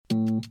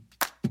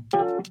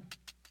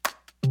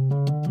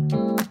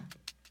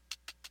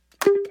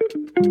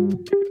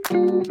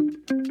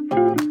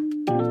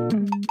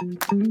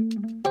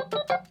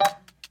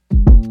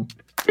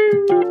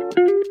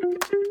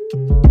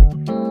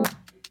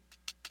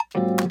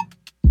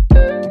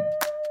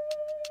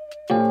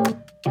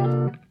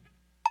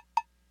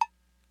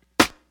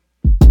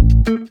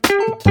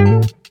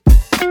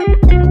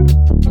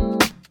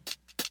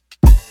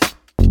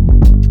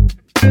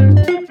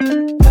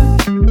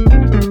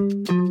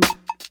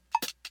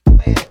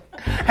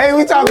Hey,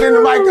 we talking in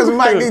the mic because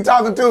Mike need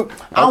talking to.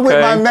 I'm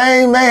with my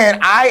main man.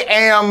 I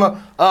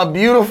am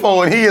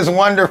beautiful and he is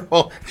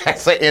wonderful.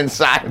 That's an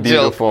inside joke.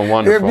 Beautiful and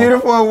wonderful. You're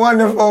beautiful and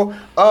wonderful.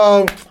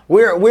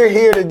 We're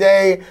here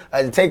today,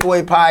 the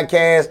Takeaway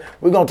Podcast.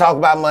 We're gonna talk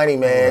about money,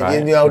 man. Right.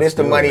 You know, this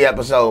the money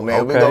episode,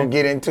 man. Okay. We're gonna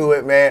get into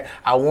it, man.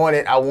 I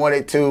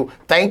wanted to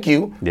thank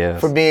you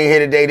for being here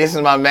today. This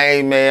is my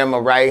main man, my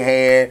right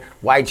hand,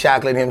 white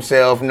chocolate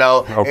himself.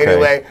 No,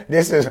 anyway,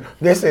 this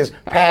is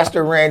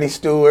Pastor Randy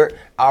Stewart.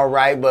 All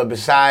right, but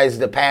besides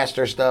the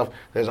pastor stuff,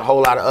 there's a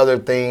whole lot of other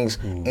things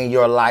in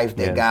your life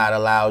that God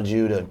allowed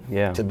you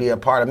to be a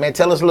part of. Man,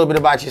 tell us a little bit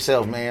about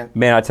yourself, man.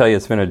 Man, I tell you,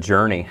 it's been a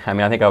journey. I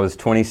mean, I think I was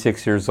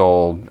 26 years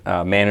old,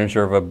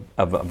 manager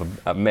of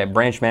a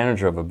branch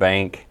manager of a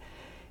bank,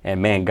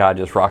 and man, God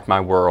just rocked my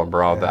world,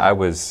 bro.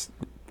 Yeah.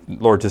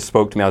 Lord just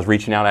spoke to me. I was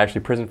reaching out,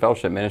 actually, Prison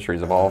Fellowship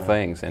Ministries of all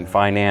things, and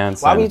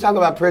finance. Why when you talk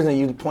about prison,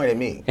 you point at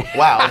me?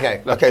 Wow.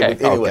 Okay. But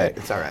anyway,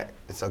 it's all right.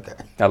 It's okay.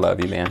 I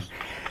love you, man.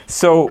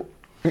 So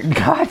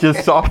God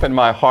just softened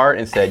my heart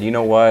and said, you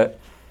know what,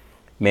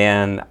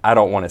 man, I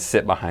don't want to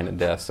sit behind a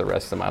desk the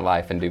rest of my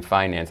life and do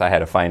finance. I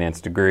had a finance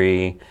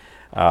degree,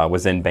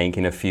 was in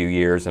banking a few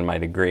years in my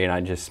degree,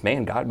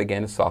 and God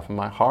began to soften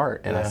my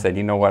heart. And I said,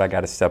 you know what, I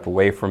got to step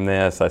away from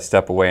this. I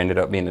stepped away, ended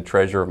up being the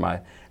treasurer of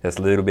this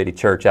little bitty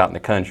church out in the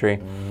country,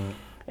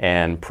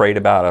 and prayed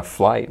about a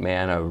flight,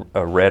 man,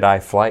 a red-eye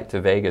flight to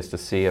Vegas to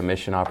see a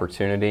mission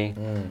opportunity.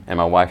 And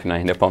my wife and I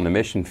ended up on the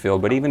mission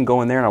field. But even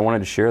going there, and I wanted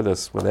to share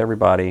this with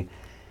everybody,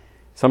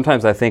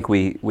 sometimes I think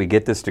we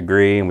get this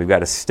degree and we've got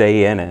to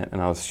stay in it.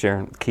 And I was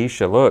sharing with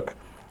Keisha, look,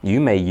 you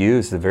may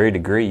use the very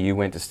degree you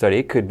went to study.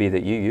 It could be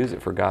that you use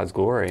it for God's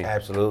glory.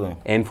 Absolutely.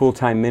 And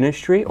full-time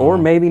ministry, or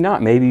maybe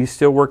not. Maybe you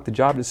still work the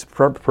job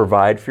to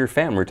provide for your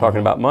family. We're talking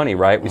about money,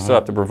 right? We still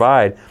have to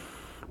provide.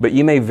 But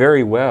you may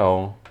very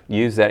well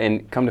use that.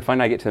 And come to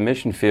find out, I get to the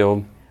mission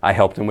field, I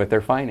helped them with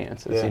their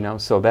finances, you know?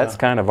 So that's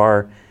kind of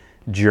our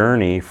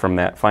journey from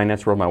that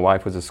finance world. My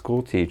wife was a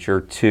school teacher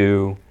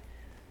to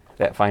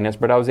that finance,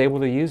 but I was able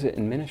to use it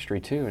in ministry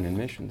too and in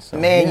missions. So,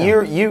 man,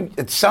 you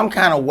some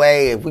kind of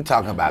way, if we're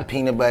talking about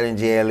peanut butter and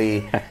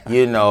jelly,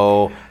 you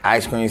know,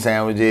 ice cream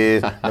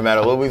sandwiches, no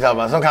matter what we talk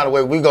about, some kind of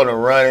way we're going to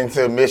run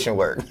into mission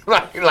work.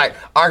 like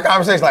our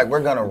conversation, like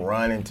we're going to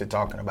run into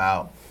talking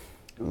about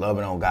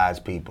loving on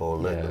God's people,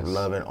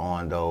 loving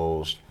on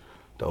those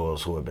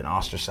who have been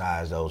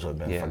ostracized, those who have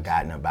been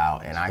forgotten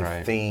about. And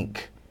I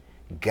think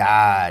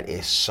God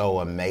is so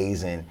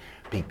amazing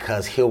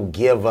because He'll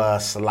give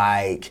us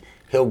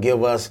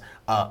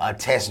a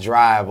test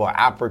drive or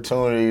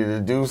opportunity to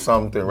do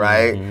something,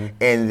 right?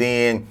 And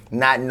then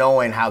not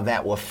knowing how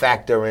that will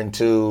factor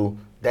into,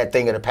 that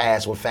thing of the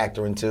past will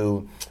factor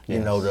into, you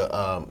know,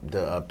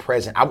 the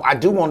present. I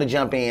do want to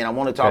jump in. I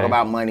want to talk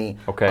about money.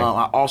 Okay.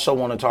 I also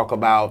want to talk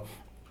about,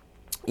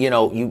 you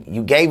know,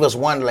 you gave us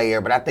one layer,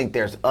 but I think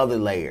there's other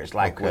layers,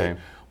 like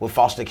with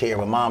foster care,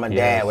 with mom and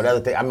dad, with other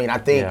things. I mean, I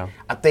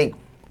think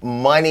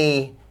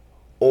money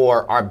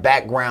or our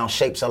background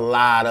shapes a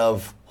lot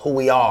of who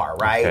we are,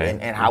 right?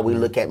 And how we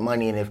look at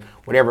money, and if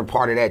whatever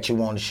part of that you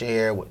want to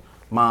share with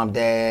mom,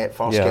 dad,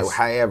 foster care,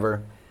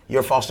 however,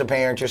 you're a foster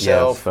parent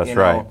yourself. Yes, that's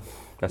right.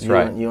 That's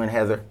right. You and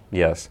Heather.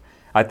 Yes.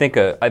 I think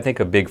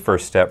a big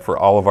first step for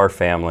all of our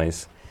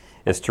families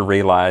is to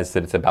realize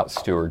that it's about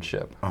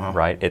stewardship,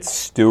 right? It's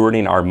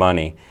stewarding our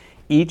money.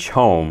 Each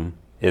home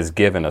is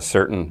given a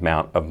certain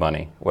amount of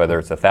money, whether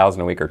it's $1,000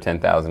 a week or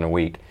 $10,000 a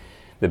week.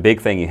 The big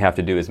thing you have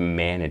to do is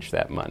manage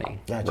that money,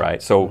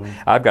 right? So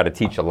I've got to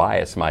teach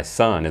Elias, my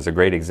son, is a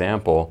great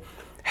example,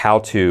 how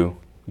to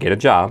get a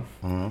job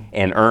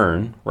and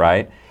earn,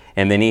 right?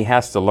 And then he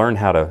has to learn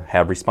how to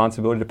have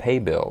responsibility to pay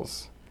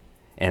bills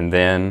and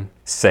then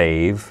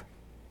save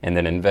and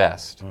then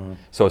invest.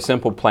 So a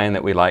simple plan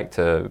that we like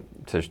to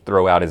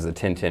throw out is the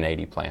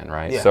 10-10-80 plan,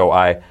 right? Yeah. So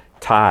I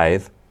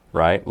tithe,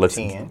 right? Let's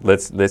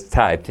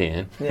tithe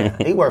 10. Yeah,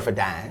 he worked for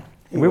dime.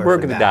 We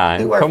work at the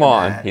dime. Come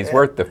on. He's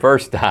worth the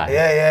first dime.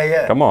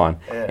 Yeah. Come on.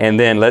 Yeah. And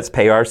then let's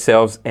pay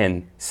ourselves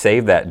and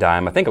save that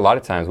dime. I think a lot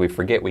of times we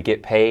forget we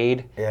get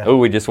paid. Yeah. Oh,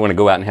 we just want to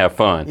go out and have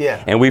fun.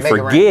 Yeah. And we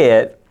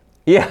forget,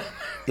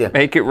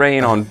 make it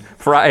rain on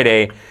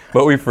Friday,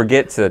 but we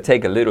forget to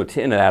take a little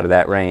 10 out of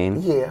that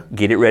rain. Yeah.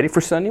 Get it ready for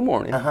Sunday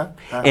morning.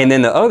 And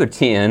then the other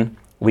 10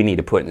 we need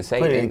to put in the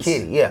savings. Put it in the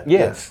kitty. Yeah.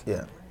 Yes.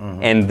 Yeah.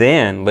 And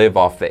then live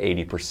off the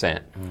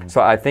 80%. So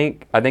I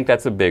think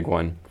that's a big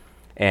one.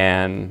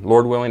 And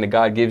Lord willing, that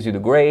God gives you the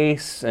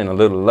grace and a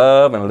little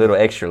love and a little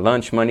extra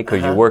lunch money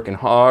because you're working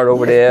hard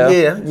over there.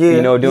 Yeah.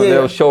 You know, doing a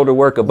little shoulder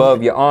work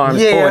above your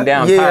arms, pulling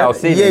down tile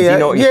ceilings. You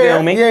know, you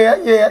feel me? Yeah.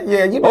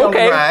 You've been on the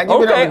grind.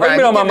 I've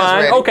been on my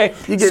mind. Okay.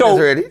 You get this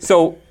ready.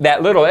 So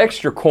that little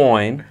extra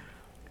coin,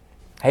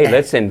 hey,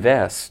 let's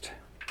invest.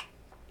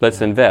 Let's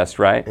invest,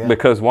 right? Yeah.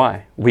 Because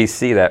why? We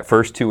see that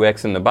first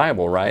 2x in the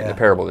Bible, right? Yeah. The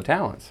parable of the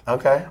talents.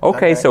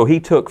 Okay, so he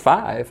took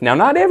 5. Now,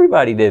 not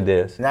everybody did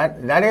this. Not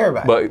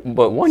everybody.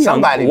 But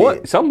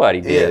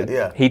somebody did.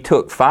 Yeah. He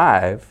took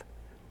 5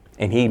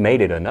 And he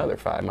made it another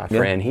 5, my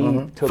friend. He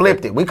took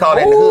flipped it. We call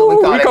that in the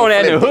hood. We call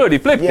that in the hood. He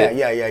flipped it.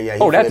 Yeah.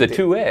 Oh, that's a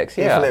 2X.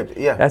 Yeah. He flipped it.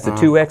 Yeah. That's a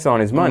 2X on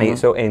his money.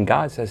 So, and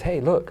God says,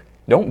 hey, look,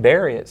 don't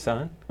bury it,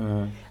 son.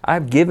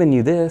 I've given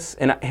you this.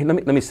 And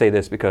let me say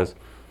this, because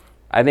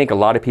I think a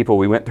lot of people,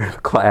 we went through the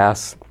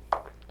class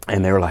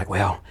and they were like,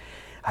 well,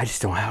 I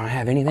don't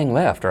have anything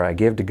left, or I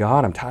give to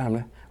God. I'm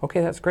tired. Okay,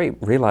 that's great.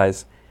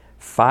 Realize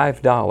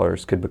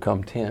 $5 could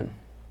become 10.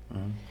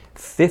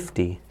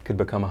 50 could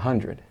become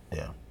 100.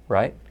 Yeah.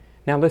 Right?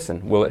 Now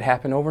listen, will it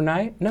happen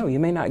overnight? No, you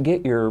may not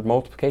get your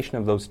multiplication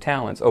of those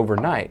talents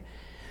overnight.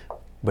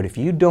 But if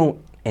you don't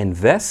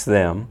invest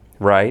them,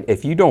 right?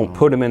 If you don't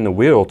put them in the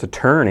wheel to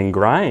turn and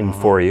grind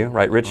for you,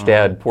 right? Rich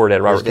Dad, Poor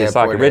Dad, Robert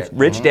Kiyosaki.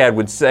 Rich Dad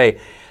would say,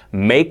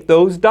 make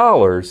those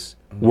dollars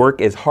work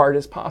as hard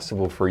as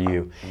possible for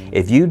you.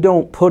 If you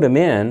don't put them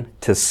in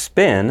to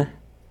spin,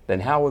 then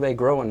how will they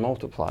grow and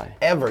multiply?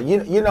 Ever.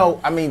 You know,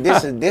 I mean,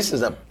 this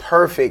is a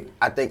perfect,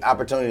 I think,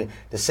 opportunity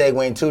to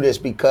segue into this,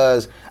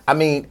 because, I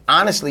mean,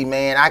 honestly,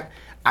 man,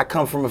 I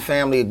come from a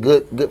family of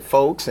good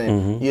folks,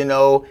 and you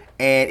know,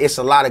 and it's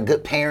a lot of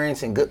good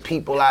parents and good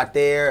people out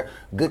there,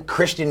 good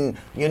Christian,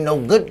 you know,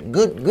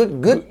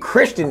 good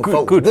Christian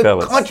folks,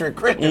 good country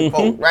Christian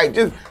folk, right?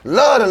 Just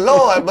love the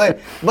Lord,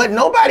 but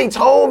nobody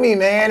told me,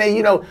 man, and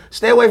you know,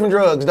 stay away from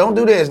drugs, don't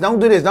do this, don't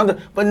do this,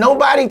 but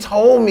nobody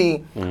told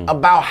me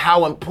about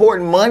how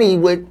important money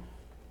would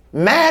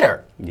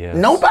matter. Yes.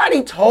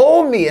 Nobody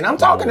told me, and I'm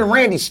talking to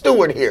Randy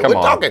Stewart here. We're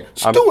talking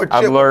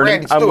stewardship with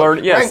Randy Stewart. I've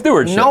learned, yeah, right?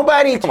 stewardship.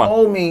 Nobody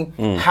told me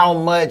how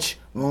much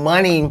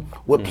money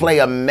would play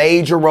a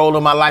major role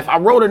in my life. I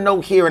wrote a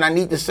note here, and I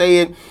need to say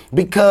it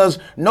because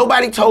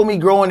nobody told me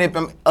growing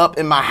up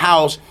in my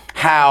house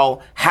how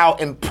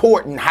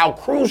important, how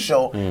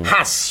crucial,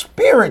 how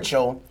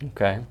spiritual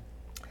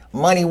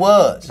money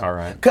was. All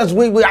right. Because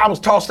I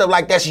was tossed up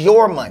like, that's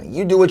your money.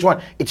 You do what you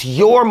want. It's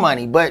your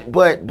money. But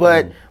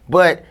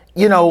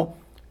you know,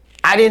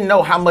 I didn't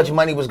know how much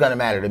money was going to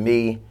matter to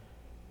me,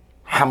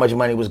 how much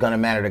money was going to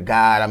matter to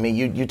God. I mean,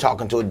 you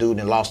talking to a dude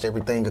and lost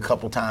everything a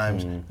couple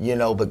times, you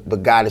know,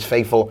 but God is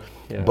faithful.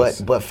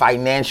 Yes. But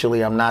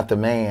financially, I'm not the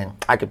man.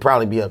 I could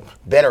probably be a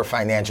better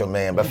financial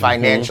man, but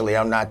financially,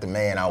 I'm not the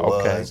man I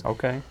was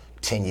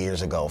 10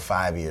 years ago,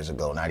 5 years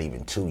ago, not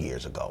even 2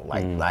 years ago.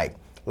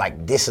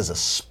 Like this is a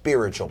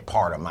spiritual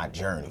part of my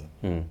journey.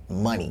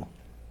 Money.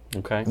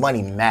 Okay.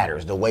 Money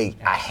matters. The way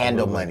I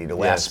handle money, the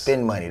way I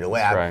spend money, the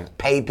way I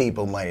pay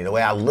people money, the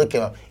way I look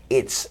at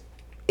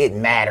it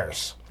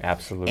matters.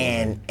 Absolutely.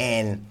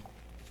 And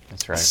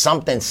that's right.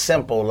 Something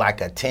simple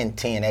like a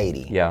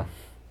 10-10-80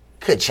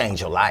 could change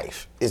your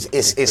life.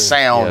 It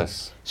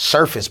sounds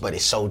surface, but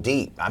it's so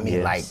deep. I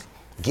mean, like,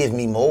 give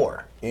me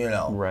more, you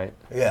know. Right.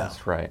 Yeah.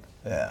 That's right.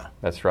 Yeah.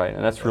 That's right.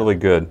 And that's really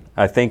good.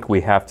 I think we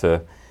have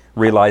to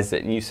realize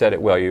that, and you said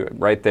it well, you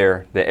right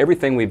there, that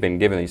everything we've been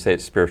given, you say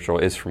it's spiritual,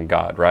 is from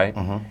God, right?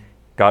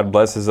 God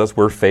blesses us,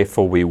 we're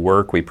faithful, we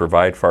work, we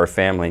provide for our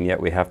family, and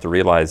yet we have to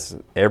realize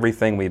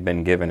everything we've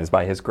been given is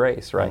by His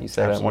grace, right? You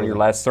said that in one of your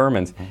last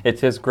sermons. It's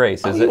His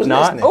grace, is it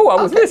not? Listening. Oh,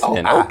 I was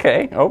listening.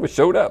 Okay. Oh, it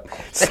showed up.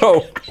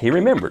 So He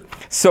remembered.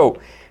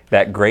 So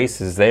that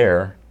grace is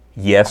there.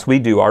 Yes, we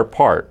do our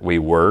part. We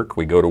work,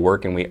 we go to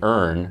work, and we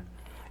earn,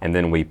 and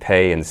then we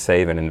pay and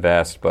save and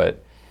invest,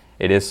 but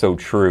it is so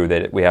true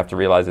that we have to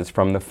realize it's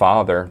from the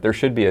Father. There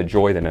should be a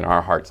joy then in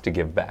our hearts to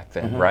give back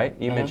then, right?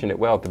 You mentioned it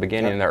well at the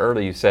beginning and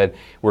early. You said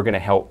we're going to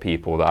help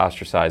people, the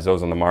ostracized,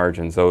 those on the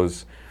margins,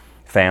 those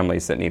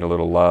families that need a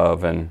little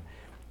love. And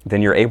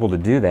then you're able to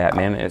do that,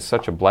 man. And it's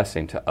such a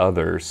blessing to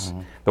others.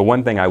 The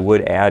one thing I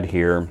would add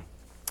here,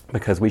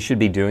 because we should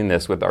be doing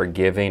this with our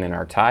giving and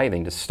our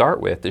tithing to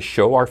start with, to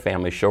show our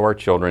family, show our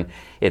children,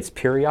 it's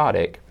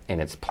periodic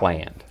and it's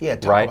planned. Yeah,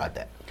 talk about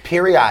that.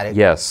 Periodic.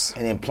 Yes.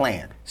 And then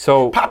planned.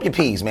 So pop your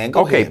peas, man.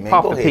 Go ahead, man.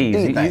 Pop Go the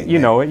ahead. peas. You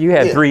know, you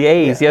had 3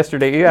 A's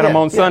yesterday. You had them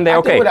on Sunday.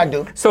 I do what I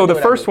do. So the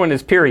first one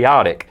is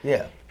periodic.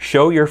 Yeah.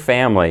 Show your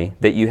family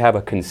that you have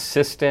a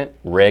consistent,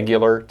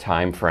 regular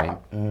time frame.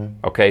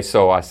 Okay,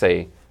 so I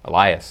say,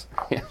 Elias,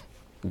 you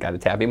got to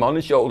tap him on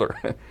the shoulder.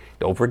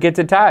 Don't forget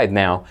to tithe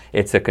now.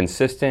 It's a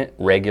consistent,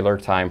 regular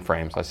time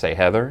frame. So I say,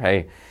 Heather,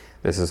 hey,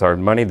 this is our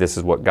money. This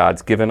is what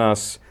God's given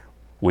us.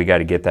 We got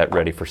to get that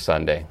ready for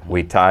Sunday.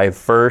 We tithe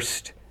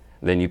first.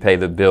 Then you pay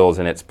the bills,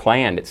 and it's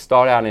planned. It's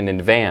thought out in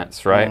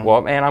advance, right?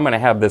 Well, man, I'm going to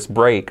have this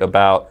break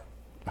about,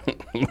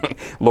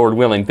 Lord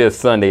willing, this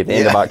Sunday at the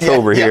end of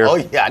October here. Oh,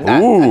 yeah.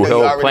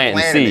 He'll plant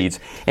seeds.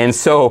 And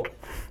so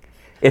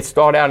it's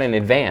thought out in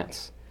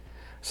advance.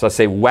 So I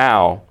say,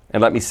 wow.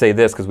 And let me say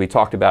this, because we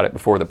talked about it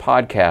before the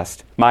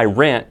podcast. My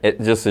rent,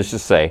 let's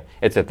just say,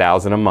 it's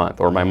 $1,000 a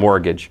month, or my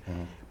mortgage.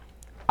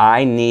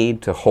 I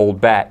need to hold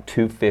back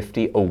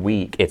 $250 a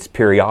week. It's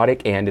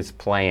periodic and it's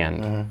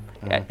planned.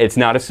 It's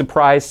not a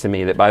surprise to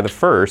me that by the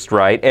first,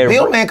 right?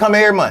 Bill man come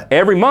every month.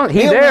 Every month,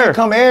 he's Bill there. Man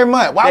come every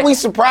month. Why we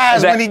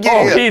surprised when he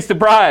get here? He's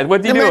surprised.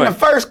 What's he doing? The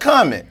first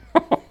coming.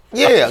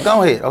 Yeah,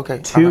 go ahead. Okay.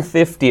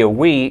 $250 a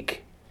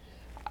week.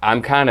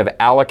 I'm kind of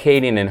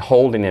allocating and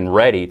holding and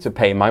ready to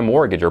pay my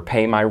mortgage or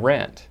pay my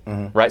rent,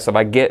 right? So if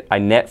I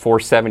net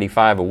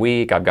 $475 a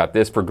week, I've got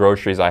this for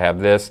groceries, I have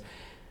this,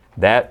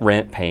 that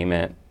rent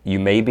payment, you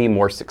may be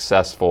more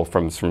successful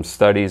from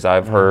studies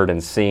I've heard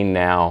and seen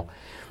now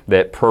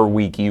that per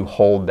week you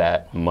hold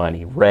that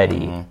money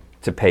ready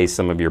to pay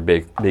some of your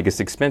biggest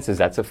expenses.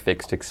 That's a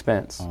fixed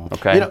expense,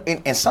 okay? You know,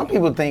 and some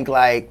people think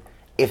like,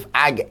 if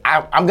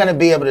I'm going to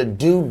be able to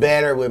do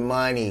better with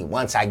money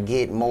once I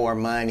get more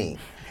money.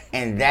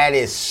 And that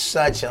is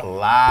such a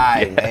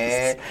lie,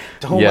 man.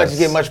 Too much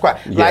get much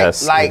quiet. Like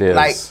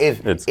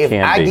if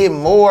I get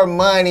more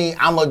money,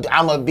 I'm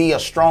a be a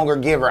stronger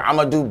giver. I'm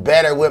gonna do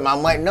better with my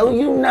money. No,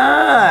 you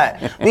not.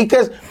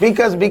 Because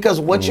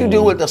what you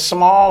do with the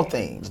small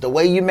things, the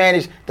way you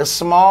manage the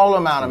small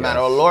amount of money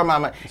or lower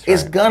amount of money,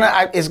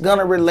 it's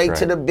gonna relate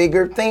to the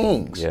bigger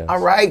things. Yes.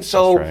 All right.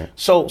 So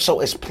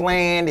it's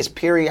planned, it's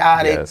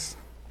periodic. Yes.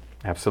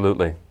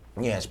 Absolutely.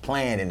 Yeah, it's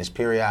planned and it's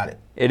periodic.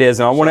 It is,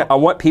 and I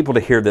want people to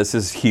hear this.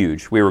 This is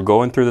huge. We were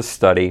going through the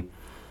study,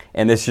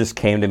 and this just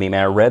came to me,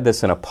 man. I read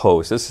this in a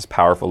post. This is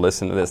powerful.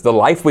 Listen to this. The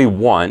life we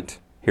want,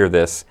 hear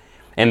this,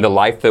 and the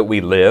life that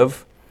we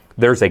live,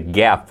 there's a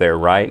gap there,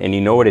 right? And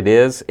you know what it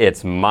is?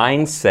 It's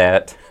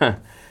mindset,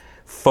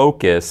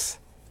 focus,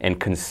 and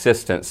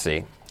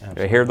consistency.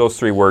 I hear those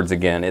three words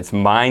again. It's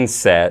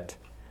mindset,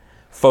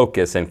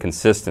 focus, and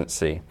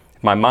consistency.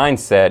 My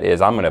mindset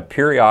is I'm going to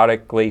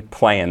periodically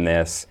plan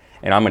this,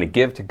 and I'm going to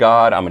give to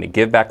God. I'm going to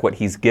give back what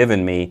He's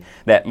given me.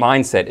 That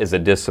mindset is a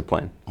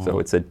discipline. So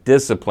it's a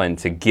discipline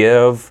to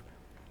give,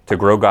 to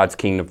grow God's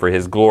kingdom for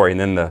His glory. And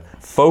then the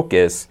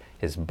focus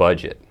is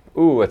budget.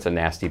 Ooh, it's a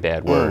nasty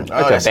bad word.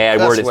 It's a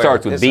bad word. It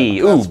starts with B.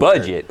 Ooh,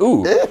 budget.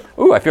 Ooh,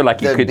 I feel like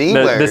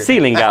the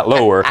ceiling got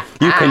lower.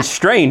 You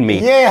constrained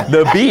me. Yeah.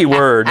 The B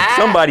word.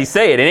 Somebody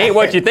say it. It ain't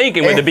what you're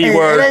thinking with the B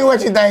word. It ain't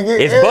what you think.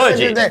 It's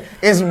budget.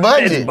 It's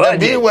budget. The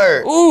B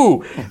word.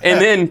 Ooh,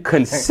 and then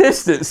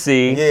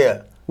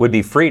consistency would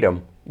be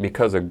freedom,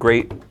 because a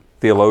great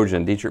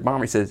theologian, Dietrich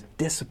Bonhoeffer, says,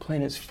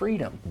 discipline is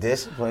freedom.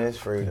 Discipline is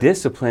freedom.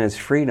 Discipline is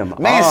freedom.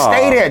 Man,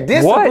 stay there.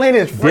 Discipline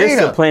is freedom.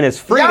 Discipline is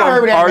freedom. Y'all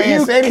heard that Are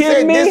man you say,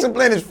 kidding me?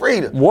 Discipline is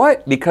freedom.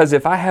 What? Because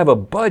if I have a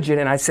budget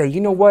and I say,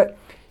 you know what?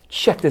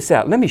 Check this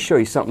out. Let me show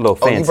you something a little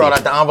fancy. You brought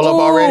out the envelope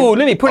already? Ooh,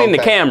 let me put it in the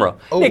camera.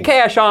 A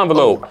cash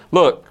envelope.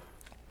 Look.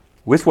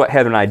 This is what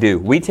Heather and I do.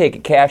 We take a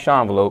cash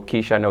envelope.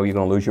 Keisha, I know you're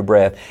going to lose your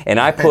breath. And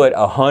I put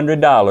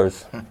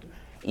 $100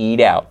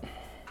 eat out.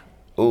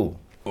 Ooh.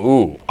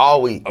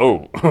 All week.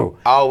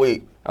 All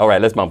week. All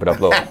right, let's bump it up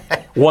a little.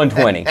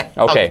 120.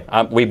 Okay,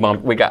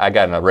 I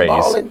got a raise.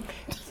 Ballin'.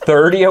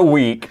 30 a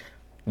week.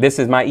 This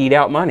is my eat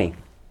out money.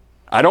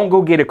 I don't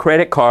go get a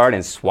credit card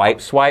and swipe.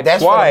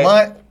 That's for the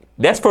month?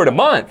 That's for the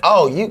month.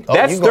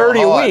 That's you 30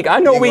 hard. A week. I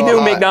know we do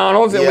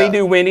McDonald's and we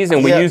do Wendy's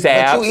and we use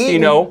apps, you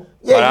know.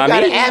 Yeah, you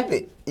gotta app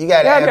it. I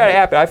gotta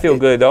app it. I feel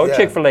good though.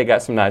 Chick-fil-A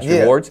got some nice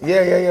rewards.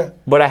 Yeah.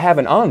 But I have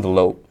an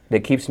envelope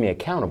that keeps me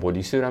accountable. Do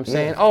you see what I'm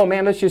saying? Oh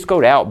man, let's just go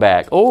to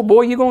Outback. Oh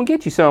boy, you're gonna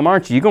get you some,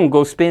 aren't you? You're gonna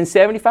go spend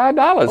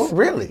 $75. Oh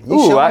really?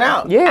 You showing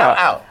out? Yeah.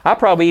 Out. I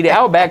probably eat at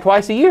Outback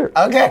twice a year.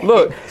 Okay.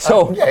 Look,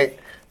 so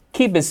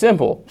keep it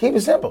simple. Keep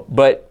it simple.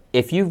 But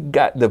if you've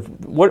got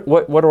what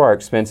are our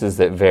expenses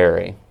that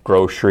vary?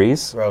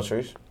 Groceries,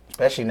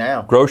 especially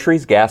now.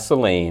 Groceries,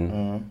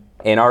 gasoline,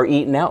 and our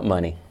eating out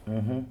money.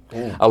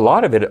 A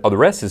lot of it, the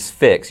rest is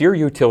fixed. Your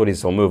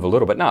utilities will move a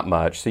little, but not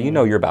much. So you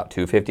know you're about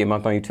 $250 a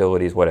month on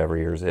utilities, whatever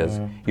yours is.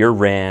 Your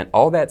rent,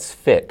 all that's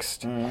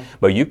fixed.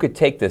 But you could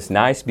take this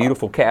nice,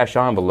 beautiful cash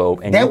envelope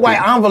and that white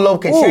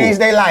envelope can change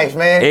their life,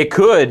 man. It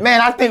could.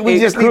 Man, I think we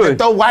just need to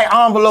throw white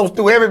envelopes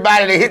through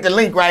everybody that hit the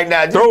link right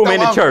now. Just throw them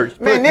in the church.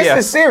 Man,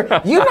 this is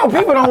serious. You know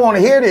people don't want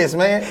to hear this,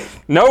 man.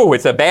 No,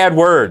 it's a bad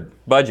word.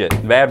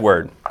 Budget, bad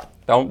word.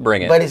 Don't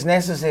bring it. But it's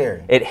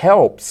necessary. It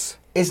helps.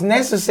 It's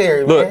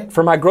necessary, man. Look,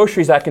 for my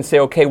groceries, I can say,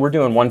 okay, we're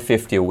doing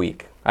 $150 a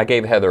week. I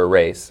gave Heather a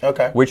raise.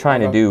 Okay. We're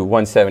trying to do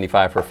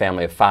 $175 for a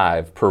family of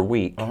 5 per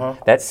week.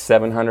 That's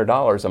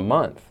 $700 a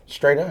month.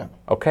 Straight up.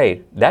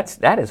 Okay,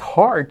 that is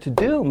hard to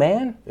do,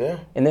 man. Yeah.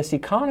 In this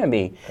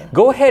economy. Yeah.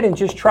 Go ahead and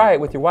just try it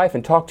with your wife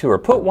and talk to her.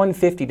 Put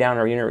 $150 down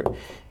her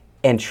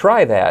and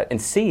try that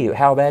and see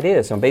how that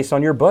is. And based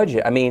on your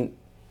budget, I mean,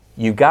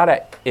 you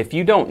gotta, if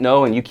you don't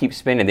know and you keep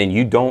spending, then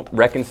you don't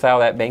reconcile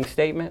that bank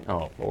statement.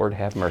 Oh, Lord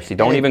have mercy.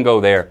 Don't even go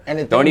there.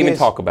 And don't even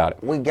talk about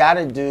it. We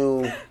gotta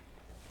do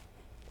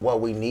what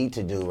we need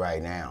to do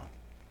right now.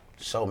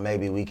 So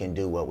maybe we can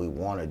do what we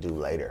want to do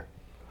later.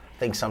 I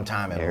think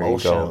sometime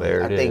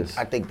emotionally.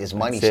 I think this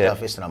money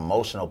stuff is an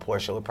emotional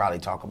portion. We'll probably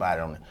talk about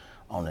it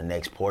on the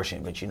next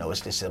portion. But you know,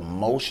 it's this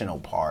emotional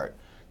part.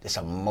 This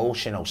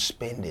emotional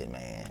spending,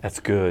 man. That's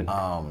good.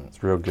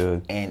 It's real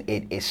good. And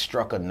it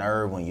struck a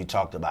nerve when you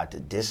talked about the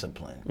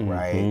discipline,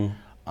 right?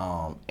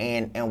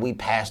 And we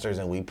pastors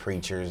and we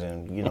preachers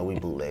and, you know, we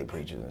bootleg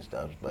preachers and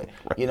stuff. But,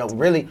 you know,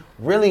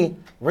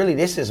 really,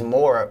 this is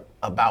more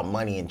about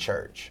money in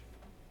church.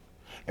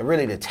 And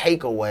really the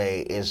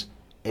takeaway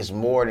is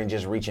more than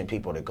just reaching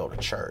people that go to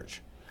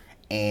church.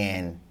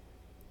 And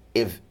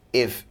if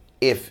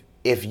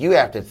you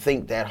have to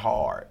think that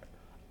hard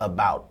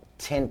about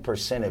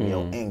 10% of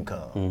your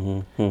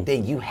income,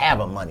 then you have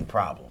a money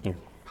problem.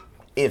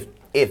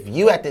 If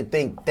you have to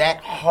think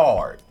that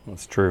hard,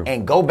 that's true,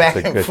 and go back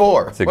and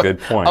forth, that's a good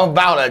point,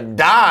 about a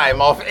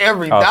dime off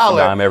every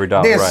dollar,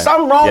 there's right.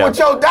 something wrong with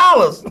your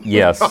dollars.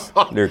 Yes,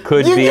 there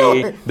could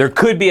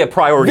be a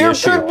priority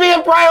issue. There could be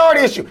a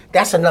priority issue.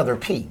 That's another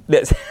P.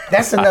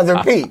 That's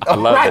another P. I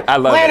love it. I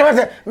love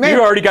it. Man,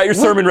 you already got your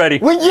sermon ready.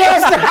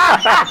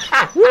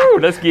 Yes. Woo,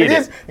 let's get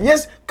it.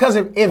 Yes, because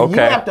if you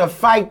have to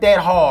fight that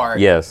hard.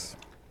 Yes.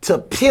 To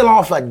peel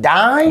off a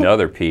dime?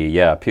 Another P,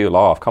 yeah, peel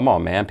off. Come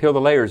on, man, peel the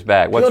layers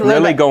back. What's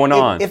really going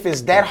on? If it's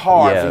that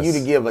hard for you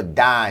to give a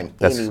dime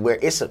anywhere,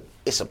 it's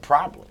a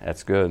problem.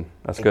 That's good.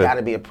 That's good. It's got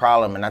to be a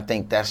problem, and I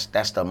think that's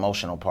the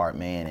emotional part,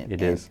 man.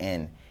 It is.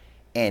 And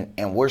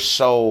we're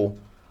so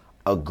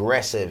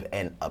aggressive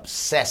and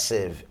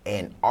obsessive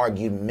and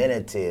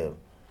argumentative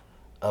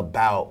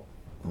about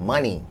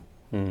money,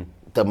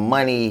 the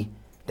money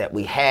that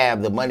we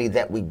have, the money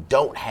that we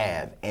don't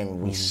have,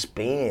 and we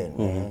spend,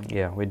 man.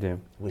 Yeah, we do.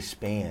 We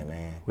spend,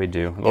 man. We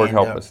do. Lord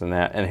help us in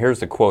that. And here's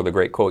the quote, the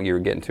great quote you were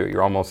getting to.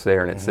 You're almost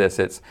there, and it's this.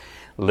 It's,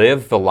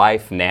 live the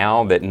life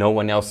now that no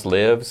one else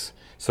lives,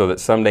 so that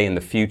someday in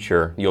the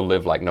future, you'll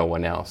live like no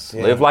one else.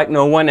 Yeah. Live like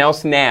no one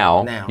else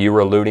now. You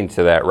were alluding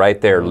to that right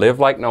there. Live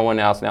like no one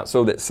else now,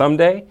 so that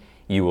someday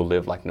you will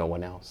live like no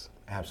one else.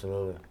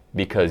 Absolutely.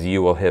 Because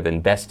you will have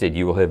invested,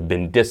 you will have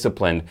been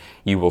disciplined,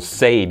 you will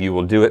save, you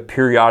will do it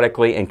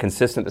periodically and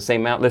consistent the same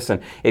amount. Listen,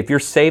 if you're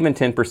saving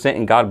 10%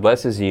 and God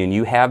blesses you and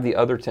you have the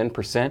other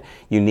 10%,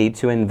 you need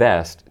to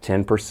invest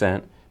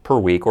 10% per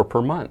week or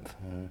per month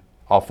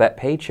off that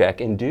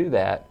paycheck and do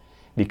that,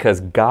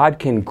 because God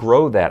can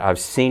grow that. I've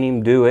seen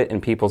Him do it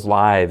in people's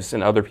lives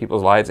and other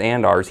people's lives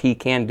and ours. He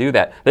can do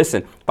that.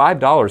 Listen,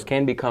 $5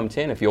 can become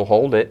 10 if you'll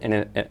hold it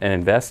and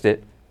invest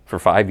it for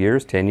 5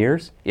 years, 10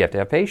 years. You have to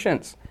have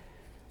patience.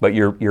 But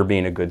you're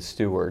being a good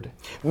steward.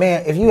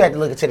 Man, if you had to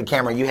look into the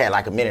camera and you had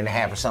like a minute and a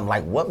half or something,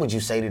 like what would you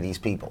say to these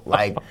people?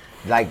 Like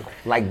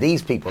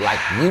these people, like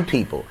you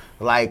people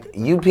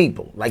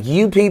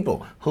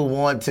who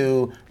want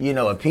to,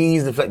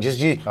 appease the just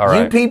you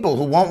people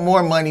who want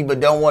more money but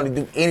don't want to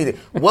do anything.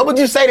 What would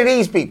you say to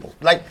these people?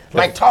 Like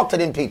talk to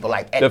them people,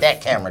 like at that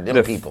camera,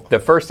 them people. The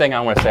first thing I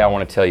want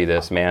to tell you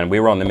this, man. We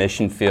were on the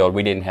mission field.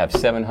 We didn't have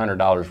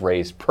 $700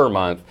 raised per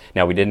month.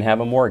 Now, we didn't have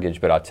a mortgage,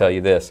 but I'll tell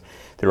you this.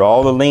 Through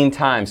all the lean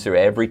times, through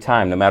every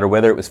time, no matter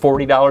whether it was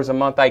 $40 a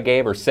month I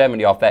gave or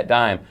 $70 off that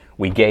dime,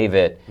 we gave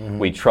it.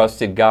 We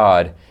trusted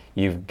God.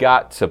 You've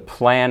got to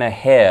plan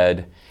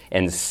ahead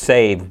and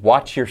save.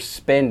 Watch your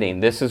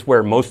spending. This is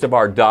where most of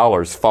our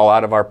dollars fall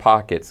out of our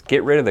pockets.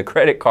 Get rid of the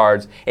credit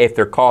cards if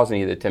they're causing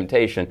you the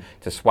temptation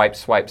to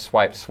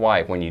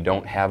swipe when you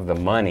don't have the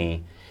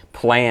money.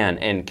 Plan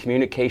and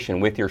communication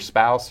with your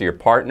spouse or your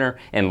partner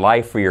and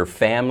life for your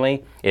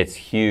family, it's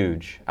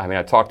huge. I mean,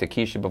 I talked to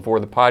Keisha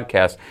before the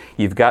podcast.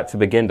 You've got to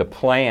begin to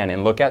plan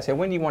and look at, say,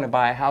 when do you want to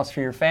buy a house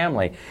for your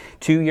family?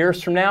 2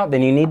 years from now?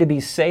 Then you need to be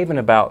saving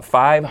about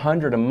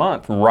 $500 a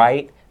month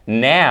right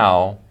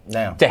now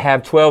to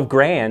have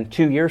 $12,000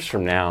 2 years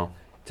from now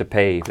to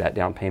pay that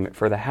down payment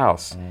for the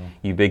house.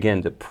 You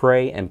begin to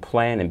pray and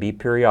plan and be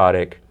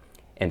periodic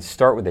and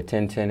start with a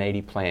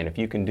 10-10-80 plan. If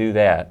you can do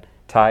that,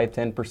 tithe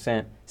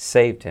 10%,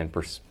 save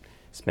 10%,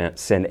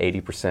 send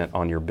 80%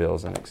 on your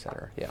bills and et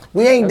cetera. Yeah.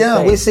 We ain't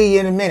done. We'll see you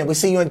in a minute. We'll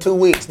see you in 2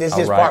 weeks. This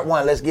is part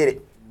 1. Let's get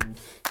it.